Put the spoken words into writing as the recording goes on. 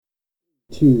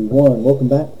Two, one. Welcome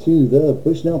back to the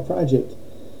Bushnell Project.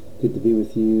 Good to be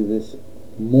with you this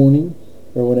morning,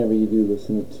 or whenever you do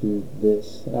listen to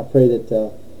this. And I pray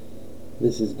that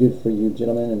this is good for you,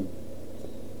 gentlemen,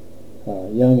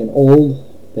 and young and old,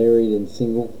 married and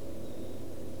single,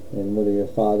 and whether you're a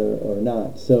father or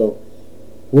not. So,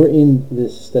 we're in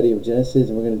this study of Genesis,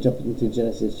 and we're going to jump into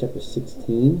Genesis chapter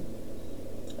 16.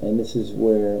 And this is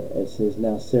where it says,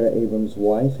 "Now Sarah, Abram's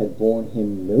wife, had borne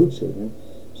him no children.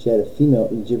 She had a female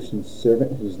Egyptian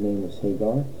servant whose name was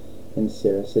Hagar. And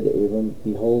Sarah said to Abram,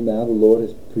 Behold, now the Lord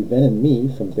has prevented me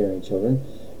from bearing children.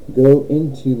 Go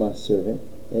into my servant.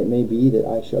 It may be that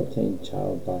I shall obtain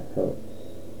child by her."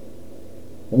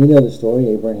 And we know the story.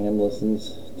 Abraham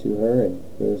listens to her and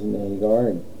goes into Hagar.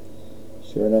 And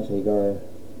sure enough, Hagar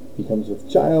becomes with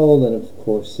child. And of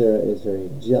course, Sarah is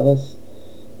very jealous.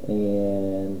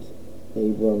 And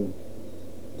Abram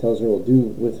tells her, "Well,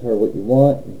 do with her what you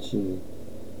want." And she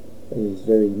is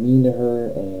very mean to her,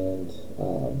 and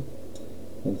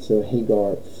so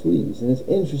Hagar flees. And it's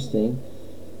interesting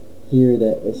here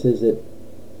that it says that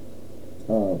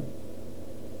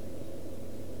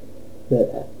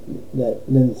that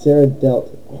then Sarah dealt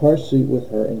harshly with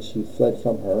her, and she fled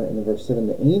from her. And in verse 7,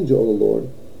 the angel of the Lord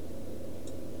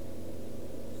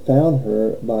found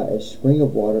her by a spring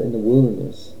of water in the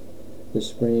wilderness, the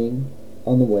spring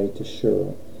on the way to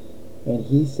Shur. And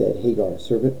he said, Hagar,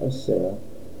 servant of Sarah,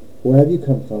 where have you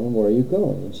come from, and where are you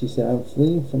going? And she said, I am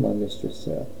fleeing from my mistress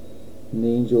Sarah. And the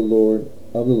angel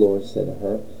of the Lord said to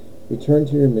her, Return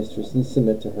to your mistress and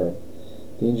submit to her.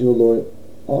 The angel of the Lord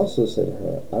also said to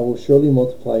her, I will surely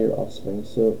multiply your offspring,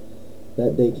 so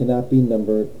that they cannot be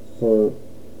numbered for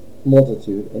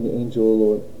multitude. And the angel of the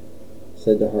Lord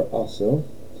said to her also,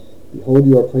 Behold,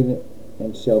 you are pregnant,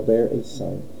 and shall bear a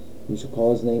son. You shall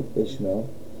call his name Ishmael,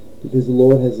 because the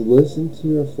Lord has listened to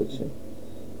your affliction.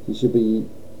 He shall be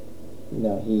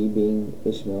Now he, being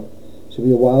Ishmael, shall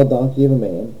be a wild donkey of a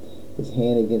man, his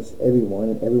hand against everyone,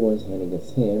 and everyone's hand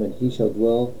against him, and he shall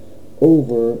dwell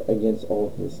over against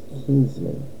all his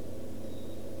kinsmen.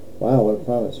 Wow, what a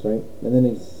promise, right? And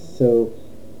then so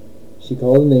she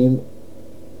called the name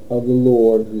of the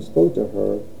Lord who spoke to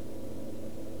her,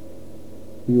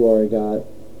 You are a God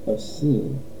of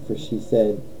seeing. For she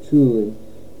said, Truly,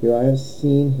 here I have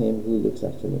seen him who looks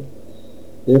after me.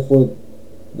 Therefore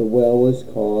the well was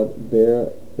called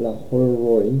Ber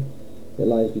Lahoroi, that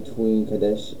lies between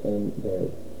Kadesh and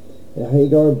Bered. And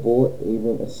Hagar bore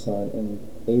Abram a son, and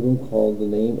Abram called the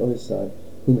name of his son,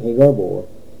 whom Hagar bore,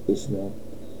 Ishmael.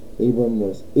 Abram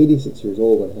was 86 years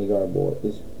old when Hagar bore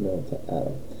Ishmael to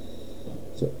Adam.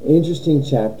 So, interesting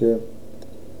chapter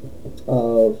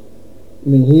of,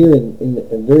 here in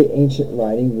a very ancient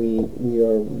writing, we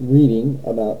are reading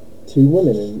about two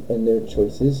women and their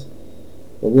choices,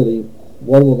 or really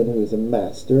one woman who is a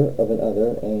master of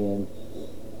another, and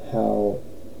how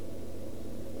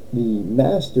the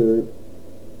master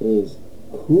is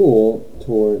cruel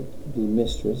toward the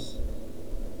mistress,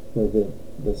 or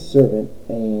the servant,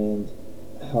 and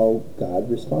how God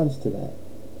responds to that.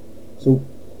 So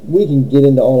we can get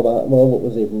into all about, what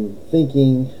was Abram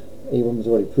thinking? Abram's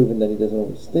already proven that he doesn't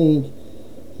always think.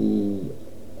 He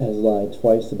has lied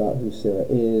twice about who Sarah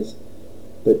is.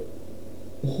 But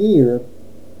here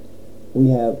we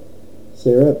have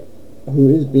Sarah, who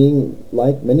is being,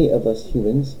 like many of us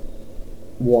humans,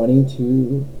 wanting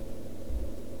to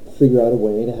figure out a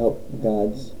way to help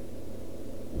God's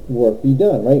work be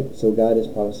done, right? So God is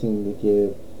promising to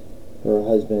give her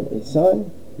husband a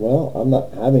son. Well, I'm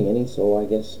not having any, so I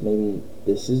guess maybe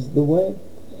this is the way.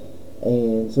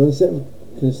 And so instead of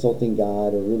consulting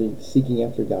God, or really seeking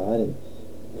after God and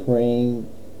praying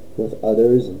with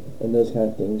others and those kind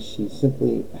of things, she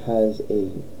simply has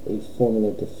a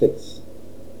formula to fix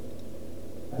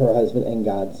her husband and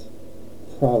God's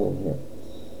problem here.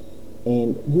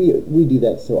 And we do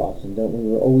that so often, don't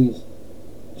we? We're always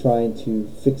trying to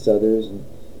fix others, and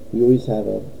we always have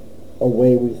a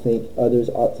way we think others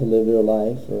ought to live their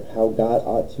life, or how God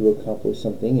ought to accomplish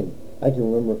something. And I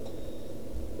can remember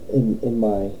in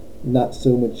my not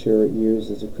so mature years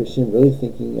as a Christian, really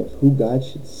thinking of who God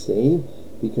should save,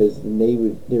 because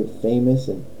they're famous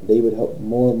and they would help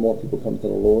more and more people come to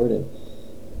the Lord.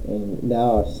 And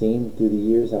now I've seen through the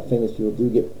years how famous people do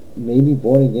get maybe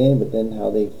born again, but then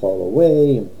how they fall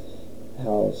away, and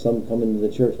how some come into the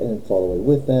church and then fall away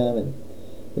with them.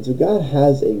 And so God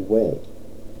has a way,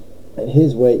 and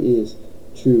his way is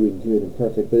true and good and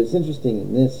perfect. But it's interesting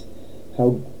in this,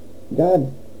 how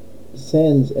God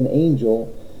sends an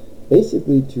angel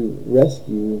basically to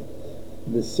rescue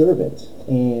the servant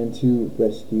and to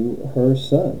rescue her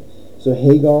son. So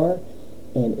Hagar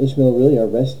and Ishmael really are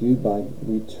rescued by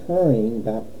returning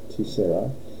back to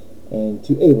Sarah and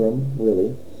to Abram,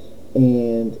 really.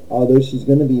 And although she's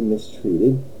going to be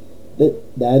mistreated,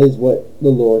 that is what the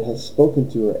Lord has spoken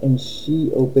to her, and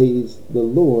she obeys the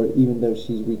Lord even though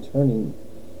she's returning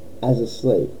as a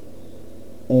slave.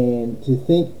 And to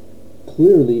think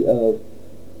clearly of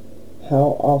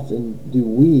how often do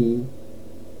we,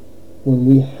 when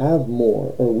we have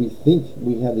more, or we think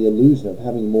we have the illusion of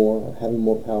having more, or having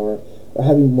more power, or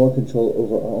having more control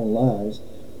over our own lives,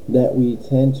 that we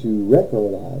tend to wreck our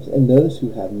lives. And those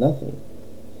who have nothing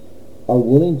are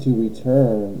willing to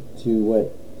return to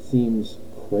what seems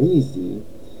crazy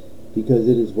because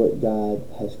it is what God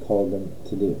has called them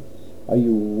to do. Are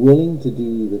you willing to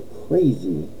do the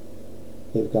crazy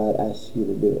if God asks you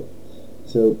to do it?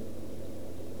 So,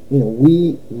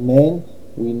 we men,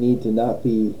 we need to not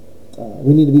be,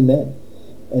 we need to be men.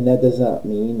 And that does not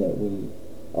mean that we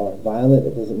are violent.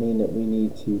 It doesn't mean that we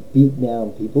need to beat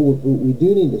down people. We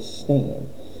do need to stand.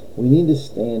 We need to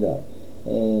stand up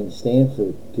and stand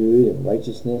for good and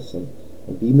righteousness and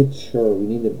be mature. We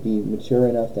need to be mature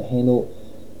enough to handle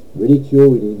ridicule.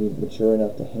 We need to be mature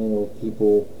enough to handle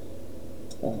people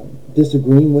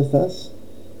disagreeing with us.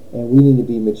 And we need to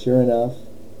be mature enough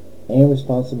and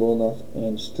responsible enough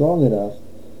and strong enough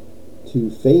to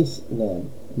face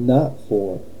them, not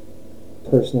for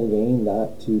personal gain,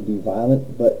 not to be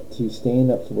violent, but to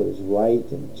stand up for what is right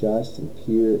and just and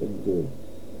pure and good.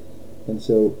 And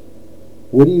so,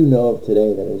 what do you know of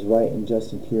today that is right and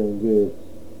just and pure and good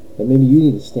that maybe you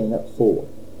need to stand up for?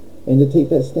 And to take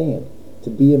that stand, to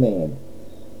be a man,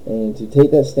 and to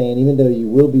take that stand even though you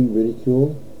will be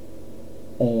ridiculed,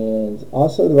 and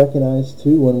also to recognize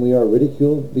too when we are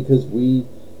ridiculed because we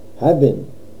have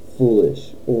been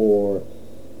foolish or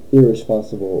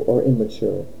irresponsible or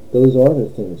immature. Those are the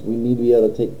things. We need to be able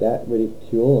to take that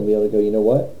ridicule and be able to go, you know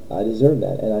what? I deserve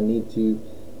that, and I need to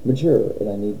mature, and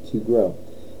I need to grow.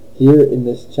 Here in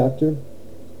this chapter,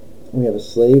 we have a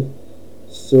slave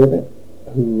servant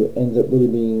who ends up really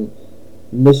being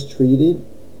mistreated,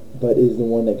 but is the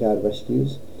one that God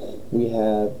rescues. We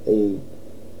have a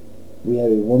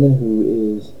woman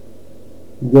who is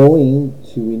going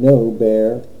to, we know,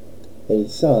 bear a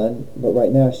son, but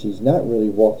right now she's not really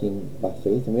walking by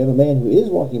faith. And we have a man who is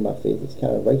walking by faith. It's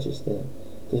kind of righteous to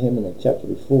him in the chapter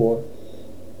before,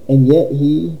 and yet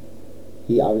he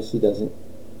obviously doesn't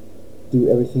do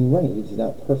everything right. He's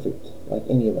not perfect like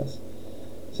any of us.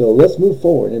 So let's move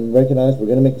forward and recognize we're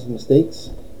going to make some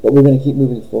mistakes, but we're going to keep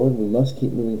moving forward. We must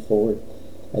keep moving forward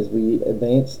as we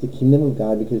advance the kingdom of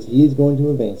God, because he is going to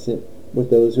advance it with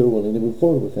those who are willing to move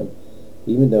forward with him.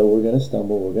 Even though we're going to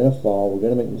stumble, we're going to fall, we're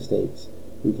going to make mistakes,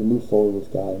 we can move forward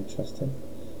with God and trust him.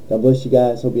 God bless you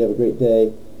guys. Hope you have a great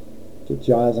day. Get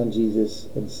your eyes on Jesus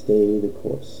and stay the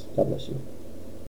course. God bless you.